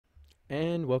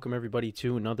And welcome everybody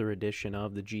to another edition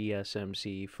of the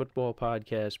GSMC Football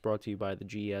Podcast, brought to you by the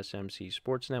GSMC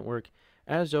Sports Network.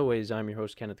 As always, I'm your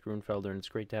host, Kenneth Grunfelder, and it's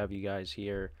great to have you guys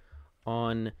here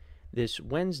on this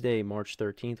Wednesday, March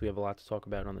 13th. We have a lot to talk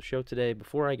about on the show today.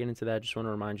 Before I get into that, I just want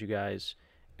to remind you guys,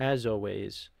 as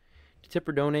always, to tip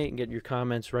or donate and get your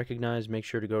comments recognized, make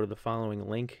sure to go to the following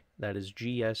link. That is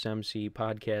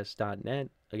GSMCPodcast.net.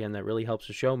 Again, that really helps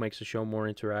the show, makes the show more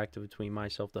interactive between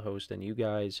myself, the host, and you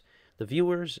guys, the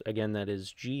viewers. Again, that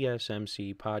is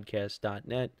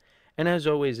GSMCPodcast.net. And as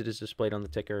always, it is displayed on the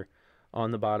ticker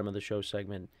on the bottom of the show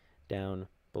segment down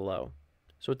below.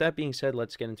 So with that being said,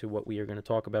 let's get into what we are going to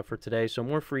talk about for today. So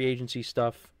more free agency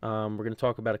stuff. We're going to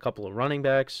talk about a couple of running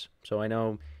backs. So I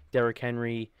know Derrick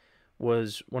Henry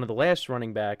was one of the last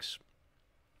running backs,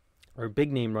 or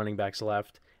big-name running backs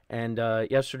left. And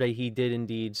yesterday he did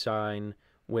indeed sign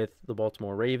with the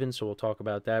Baltimore Ravens, so we'll talk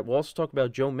about that. We'll also talk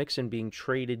about Joe Mixon being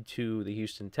traded to the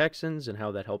Houston Texans and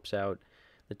how that helps out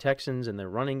the Texans and their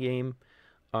running game.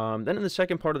 Then in the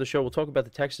second part of the show, we'll talk about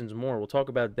the Texans more. We'll talk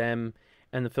about them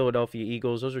and the Philadelphia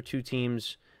Eagles. Those are two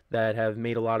teams that have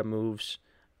made a lot of moves,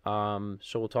 so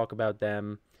we'll talk about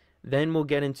them. Then we'll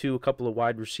get into a couple of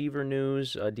wide receiver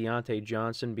news. Deontay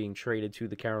Johnson being traded to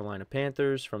the Carolina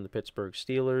Panthers from the Pittsburgh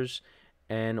Steelers.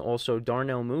 And also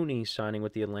Darnell Mooney signing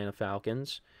with the Atlanta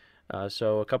Falcons.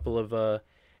 So a couple of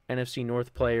NFC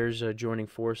North players joining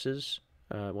forces.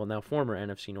 Now former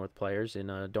NFC North players in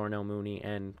Darnell Mooney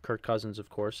and Kirk Cousins, of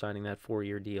course, signing that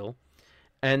 4-year deal.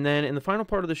 And then in the final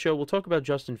part of the show, we'll talk about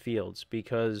Justin Fields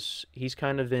because he's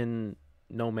kind of in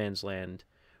no man's land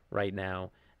right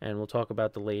now. And we'll talk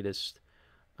about the latest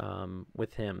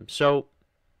with him. So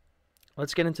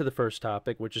let's get into the first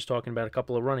topic, which is talking about a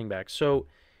couple of running backs. So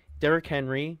Derrick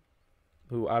Henry,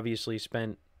 who obviously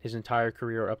spent his entire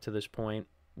career up to this point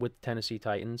with the Tennessee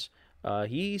Titans,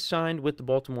 he signed with the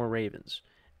Baltimore Ravens.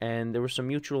 And there was some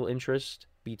mutual interest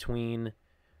between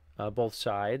both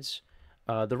sides.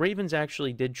 The Ravens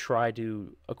actually did try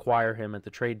to acquire him at the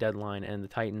trade deadline, and the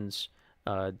Titans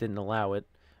didn't allow it,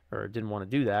 or didn't want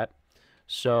to do that.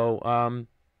 So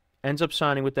ends up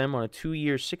signing with them on a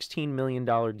 2-year, $16 million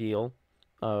deal.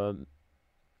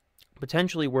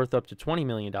 Potentially worth up to $20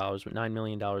 million, with $9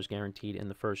 million guaranteed in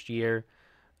the first year.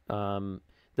 The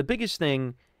biggest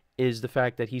thing is the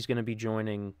fact that he's going to be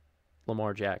joining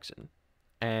Lamar Jackson.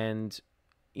 And,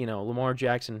 you know, Lamar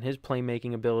Jackson, his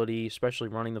playmaking ability, especially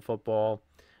running the football,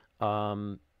 I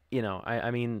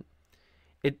mean,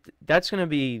 that's going to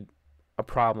be a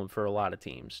problem for a lot of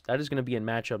teams. That is going to be a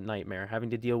matchup nightmare, having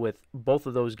to deal with both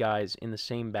of those guys in the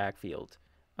same backfield.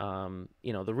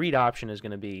 The read option is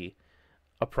going to be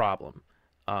a problem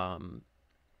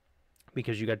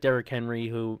because you got Derrick Henry,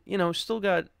 who, still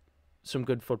got some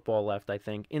good football left, I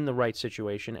think, in the right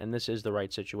situation, and this is the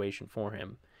right situation for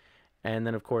him. And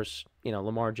then, of course,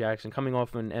 Lamar Jackson coming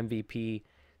off of an MVP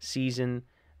season.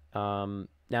 Now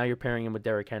you're pairing him with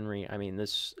Derrick Henry. I mean,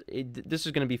 this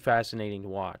is going to be fascinating to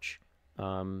watch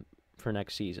for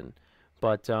next season.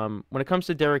 But when it comes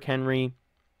to Derrick Henry,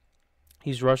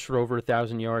 he's rushed for over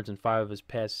 1,000 yards in 5 of his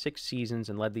past 6 seasons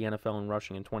and led the NFL in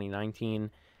rushing in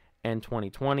 2019 and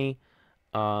 2020.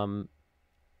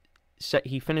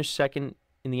 He finished second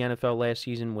in the NFL last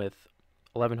season with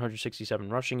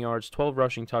 1,167 rushing yards, 12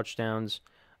 rushing touchdowns.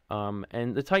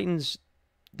 And the Titans,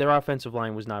 their offensive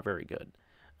line was not very good.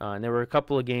 And there were a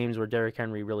couple of games where Derrick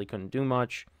Henry really couldn't do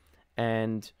much.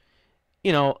 And,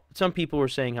 some people were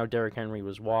saying how Derrick Henry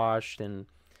was washed, and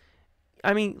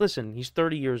I mean, listen, he's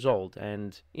 30 years old,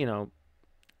 and,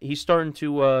 he's starting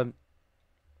to,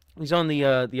 he's on the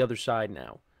other side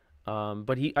now.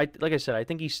 But like I said, I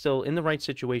think he's still in the right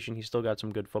situation. He's still got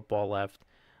some good football left.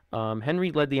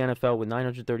 Henry led the NFL with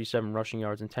 937 rushing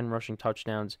yards and 10 rushing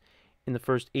touchdowns in the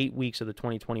first 8 weeks of the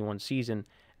 2021 season,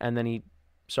 and then he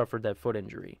suffered that foot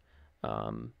injury.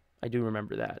 I do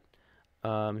remember that.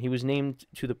 He was named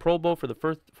to the Pro Bowl for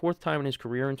the fourth time in his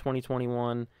career in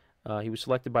 2021. He was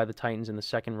selected by the Titans in the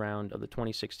second round of the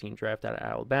 2016 draft out of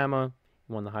Alabama.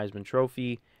 He won the Heisman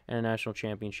Trophy and a national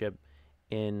championship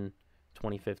in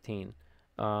 2015.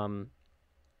 And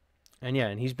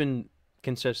he's been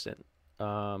consistent.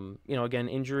 Again,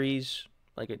 injuries,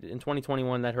 like in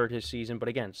 2021, that hurt his season, but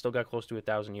again, still got close to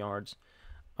 1,000 yards.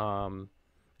 And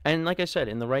like I said,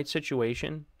 in the right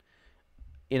situation,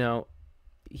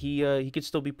 he could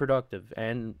still be productive,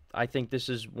 and I think this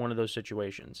is one of those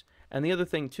situations. And the other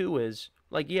thing, too, is,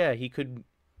 he could,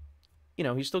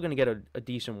 he's still going to get a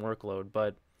decent workload,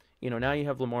 but, now you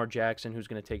have Lamar Jackson, who's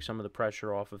going to take some of the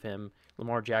pressure off of him.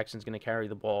 Lamar Jackson's going to carry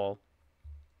the ball,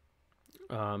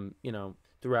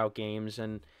 throughout games,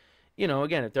 and,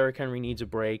 again, if Derrick Henry needs a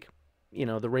break,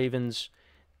 the Ravens,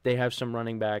 they have some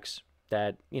running backs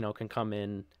that, can come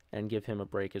in and give him a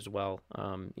break as well.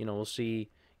 We'll see,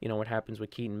 what happens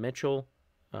with Keaton Mitchell.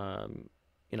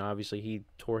 Obviously he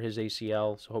tore his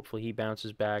ACL, so hopefully he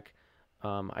bounces back.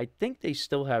 I think they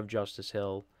still have Justice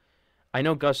Hill. I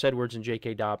know Gus Edwards and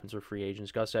J.K. Dobbins are free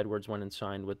agents. Gus Edwards went and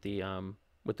signed with the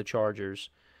Chargers.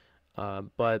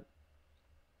 But,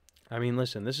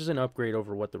 listen, this is an upgrade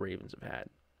over what the Ravens have had.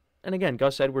 And again,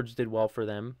 Gus Edwards did well for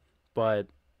them. But,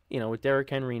 with Derrick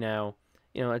Henry now,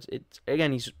 it's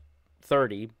again, he's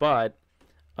 30. But,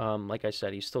 like I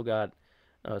said, he's still got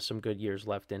some good years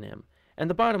left in him. And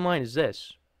the bottom line is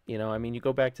this. You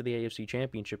go back to the AFC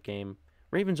Championship game.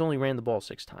 Ravens only ran the ball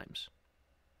 6 times.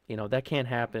 That can't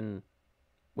happen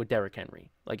with Derrick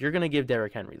Henry. Like, you're going to give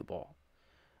Derrick Henry the ball.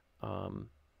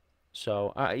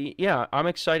 So, I'm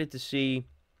excited to see,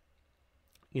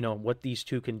 what these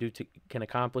two can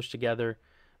accomplish together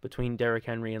between Derrick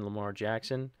Henry and Lamar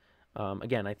Jackson.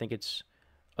 Again, I think it's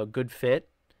a good fit.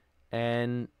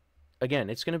 And, again,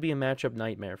 it's going to be a matchup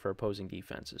nightmare for opposing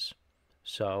defenses.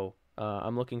 So,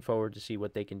 I'm looking forward to see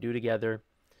what they can do together.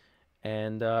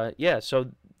 And, so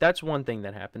that's one thing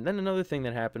that happened. Then another thing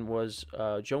that happened was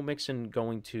Joe Mixon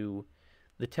going to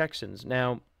the Texans.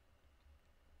 Now,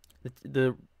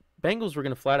 the Bengals were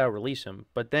going to flat out release him,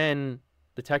 but then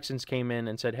the Texans came in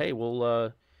and said, hey,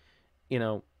 well,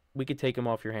 we could take him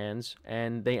off your hands.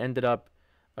 And they ended up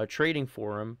trading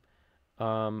for him.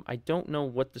 I don't know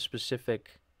what the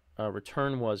specific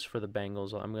return was for the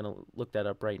Bengals. I'm going to look that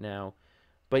up right now.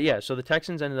 But, yeah, so the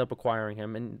Texans ended up acquiring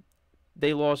him, and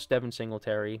they lost Devin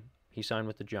Singletary. He signed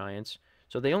with the Giants.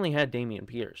 So they only had Dameon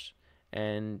Pierce.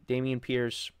 And Dameon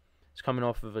Pierce is coming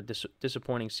off of a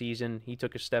disappointing season. He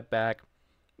took a step back.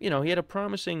 He had a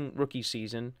promising rookie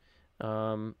season.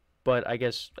 But I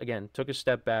guess, again, took a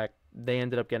step back. They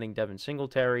ended up getting Devin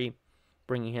Singletary,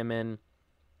 bringing him in.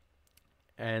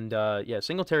 And,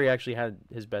 Singletary actually had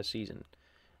his best season.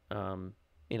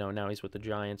 Now he's with the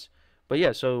Giants. But,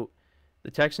 yeah, so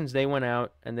the Texans, they went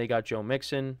out and they got Joe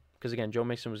Mixon. Because, again, Joe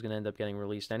Mixon was going to end up getting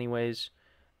released anyways.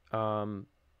 So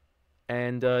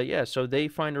they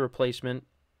find a replacement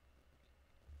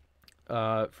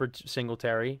for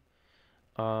Singletary.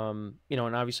 And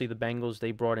obviously the Bengals,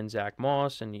 they brought in Zach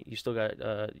Moss, and you still got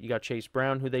you got Chase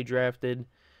Brown, who they drafted.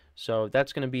 So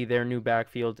that's going to be their new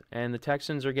backfield. And the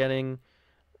Texans are getting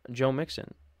Joe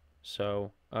Mixon.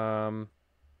 So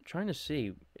trying to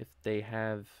see if they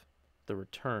have the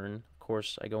return. Of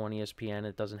course, I go on ESPN,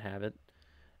 it doesn't have it.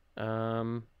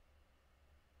 So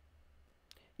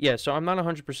I'm not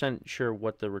 100% sure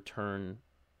what the return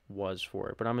was for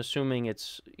it, but I'm assuming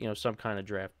it's, some kind of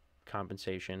draft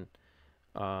compensation.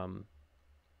 But,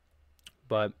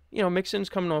 Mixon's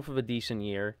coming off of a decent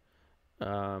year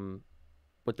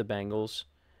with the Bengals.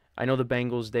 I know the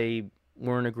Bengals, they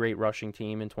weren't a great rushing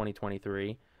team in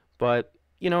 2023, but,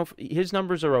 his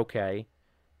numbers are okay.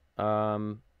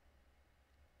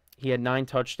 He had 9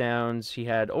 touchdowns. He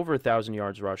had over 1,000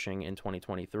 yards rushing in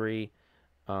 2023.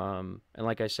 And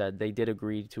like I said, they did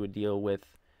agree to a deal with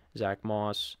Zach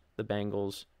Moss, the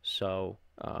Bengals. So,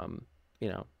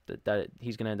 that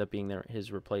he's going to end up being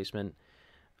his replacement.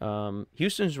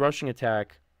 Houston's rushing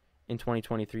attack in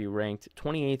 2023 ranked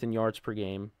 28th in yards per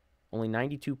game, only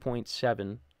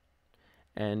 92.7.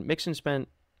 And Mixon spent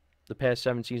the past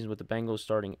 7 seasons with the Bengals,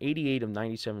 starting 88 of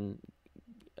 97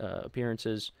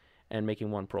 appearances and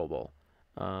making 1 Pro Bowl.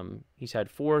 He's had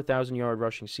 4,000-yard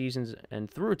rushing seasons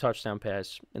and threw a touchdown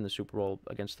pass in the Super Bowl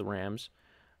against the Rams.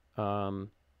 Again,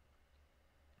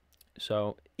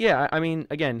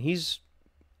 he's,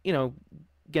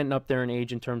 getting up there in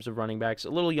age in terms of running backs, a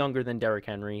little younger than Derrick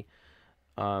Henry.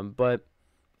 But,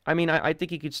 I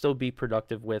think he could still be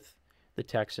productive with the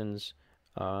Texans.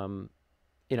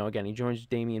 Again, he joins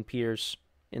Dameon Pierce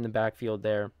in the backfield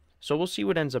there. So we'll see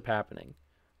what ends up happening.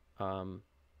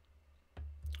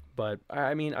 But,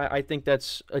 I think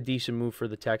that's a decent move for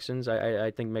the Texans.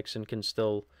 I think Mixon can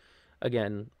still,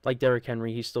 again, like Derrick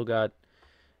Henry, he's still got,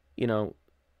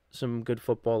 some good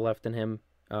football left in him.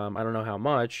 I don't know how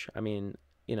much.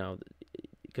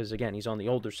 Because, again, he's on the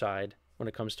older side when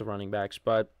it comes to running backs.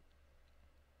 But,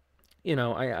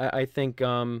 I think,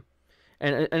 and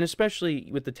especially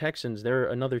with the Texans, they're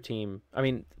another team.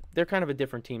 They're kind of a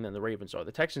different team than the Ravens are.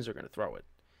 The Texans are going to throw it.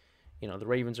 The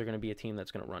Ravens are going to be a team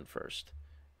that's going to run first.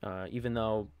 Even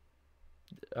though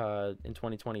in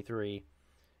 2023,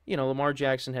 Lamar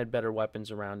Jackson had better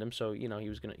weapons around him, so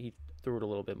he threw it a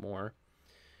little bit more.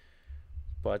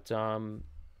 But I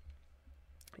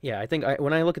think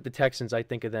when I look at the Texans, I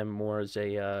think of them more as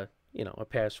a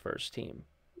pass first team.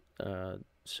 But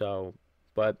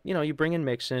you bring in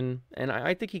Mixon, and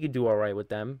I think he could do all right with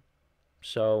them.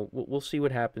 So we'll see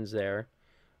what happens there.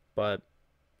 But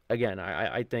again,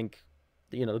 I think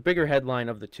the bigger headline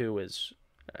of the two is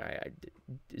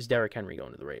Derrick Henry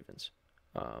going to the Ravens.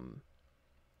 Um,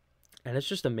 and it's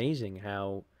just amazing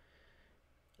how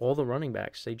all the running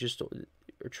backs they just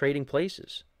are trading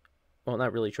places. Well,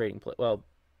 not really trading well,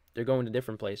 they're going to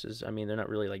different places. I mean, they're not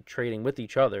really like trading with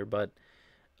each other, but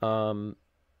um,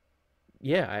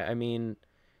 yeah, I mean,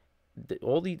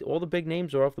 all the big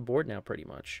names are off the board now, pretty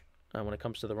much, when it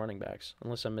comes to the running backs,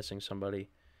 unless I'm missing somebody.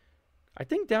 I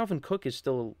think Dalvin Cook is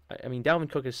still. I mean, Dalvin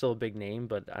Cook is still a big name,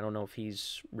 but I don't know if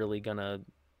he's really gonna.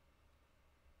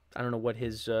 I don't know what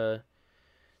his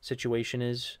situation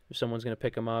is. If someone's gonna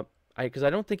pick him up, because I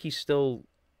don't think he's still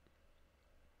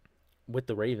with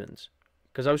the Ravens.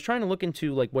 Because I was trying to look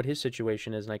into like what his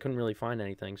situation is, and I couldn't really find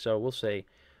anything. So we'll see.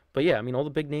 But yeah, I mean, all the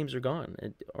big names are gone,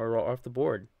 are off the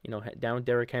board. Down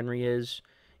Derrick Henry is.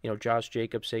 Josh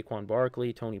Jacobs, Saquon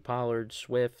Barkley, Tony Pollard,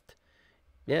 Swift.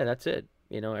 Yeah, that's it.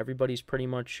 Everybody's pretty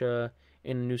much in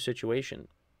a new situation,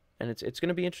 and it's going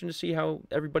to be interesting to see how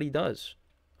everybody does.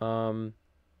 Um,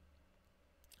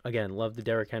 Again, love the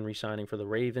Derrick Henry signing for the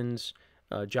Ravens.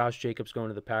 Josh Jacobs going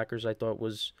to the Packers, I thought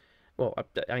was, well,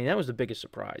 I mean that was the biggest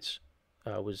surprise.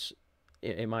 Was,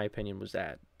 in my opinion, was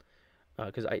that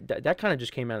because that kind of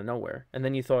just came out of nowhere, and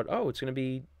then you thought, oh, it's going to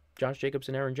be Josh Jacobs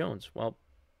and Aaron Jones. Well,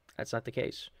 that's not the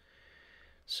case.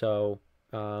 So,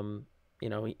 Aaron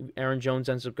Jones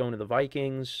ends up going to the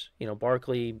Vikings.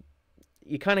 Barkley,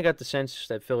 you kind of got the sense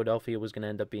that Philadelphia was going to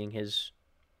end up being his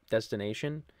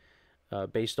destination,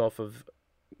 based off of,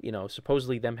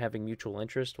 supposedly them having mutual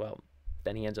interest. Well,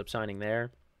 then he ends up signing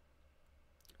there.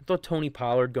 I thought Tony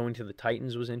Pollard going to the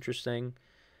Titans was interesting.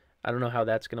 I don't know how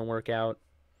that's going to work out.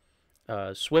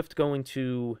 Swift going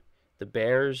to the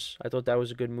Bears, I thought that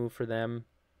was a good move for them.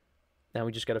 Now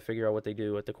we just got to figure out what they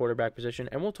do at the quarterback position,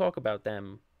 and we'll talk about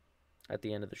them at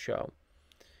the end of the show.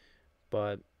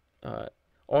 But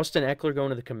Austin Eckler going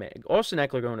to the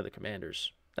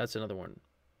Commanders. That's another one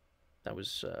that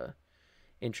was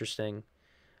interesting.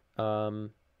 The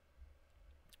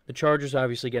Chargers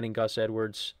obviously getting Gus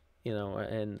Edwards,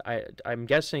 and I'm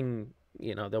guessing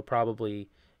they'll probably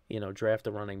draft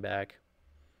a running back.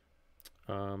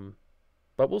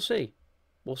 But we'll see.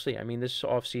 We'll see. I mean, this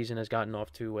offseason has gotten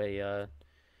off to a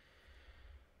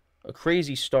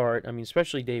crazy start. I mean,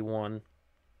 especially day one.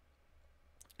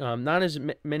 Not as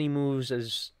many moves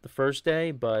as the first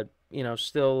day, but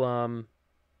still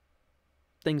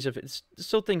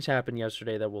things happened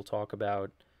yesterday that we'll talk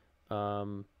about.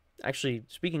 Actually,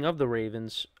 speaking of the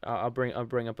Ravens, I'll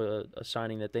bring up a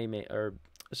signing that they made, or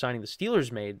a signing the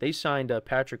Steelers made. They signed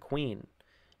Patrick Queen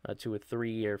to a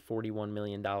 3-year, $41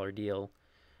 million deal.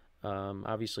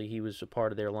 Obviously, he was a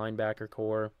part of their linebacker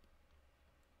core,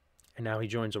 and now he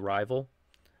joins a rival.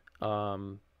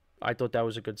 I thought that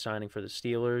was a good signing for the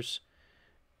Steelers.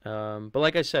 But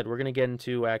like I said, we're going to get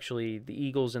into actually the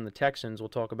Eagles and the Texans. We'll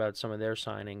talk about some of their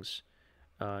signings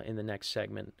in the next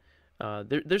segment.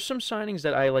 There's some signings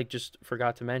that I just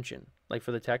forgot to mention. Like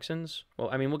for the Texans,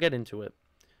 well, I mean, we'll get into it.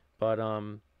 But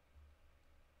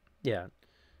yeah.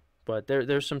 But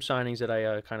there's some signings that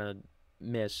I kind of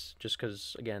missed just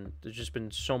because, again, there's just been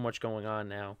so much going on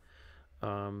now.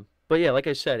 But yeah, like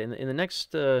I said, in the next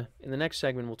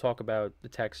segment, we'll talk about the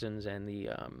Texans and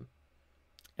the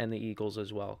Eagles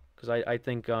as well, because I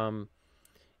think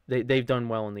they've done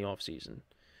well in the offseason.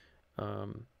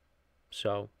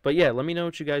 But yeah, let me know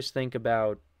what you guys think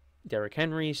about Derrick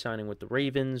Henry signing with the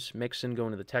Ravens, Mixon going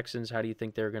to the Texans. How do you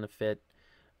think they're going to fit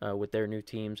with their new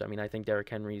teams? I mean, I think Derrick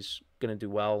Henry's going to do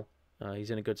well.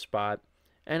 He's in a good spot,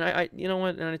 and I you know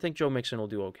what? And I think Joe Mixon will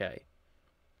do okay.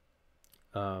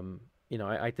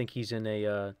 I think he's in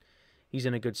a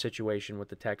good situation with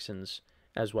the Texans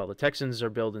as well. The Texans are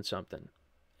building something,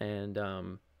 and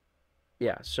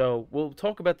yeah. So we'll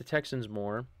talk about the Texans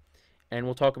more, and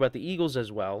we'll talk about the Eagles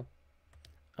as well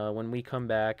when we come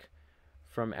back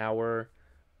from our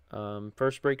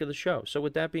first break of the show. So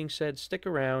with that being said, stick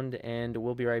around, and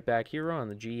we'll be right back here on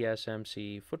the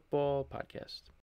GSMC Football Podcast.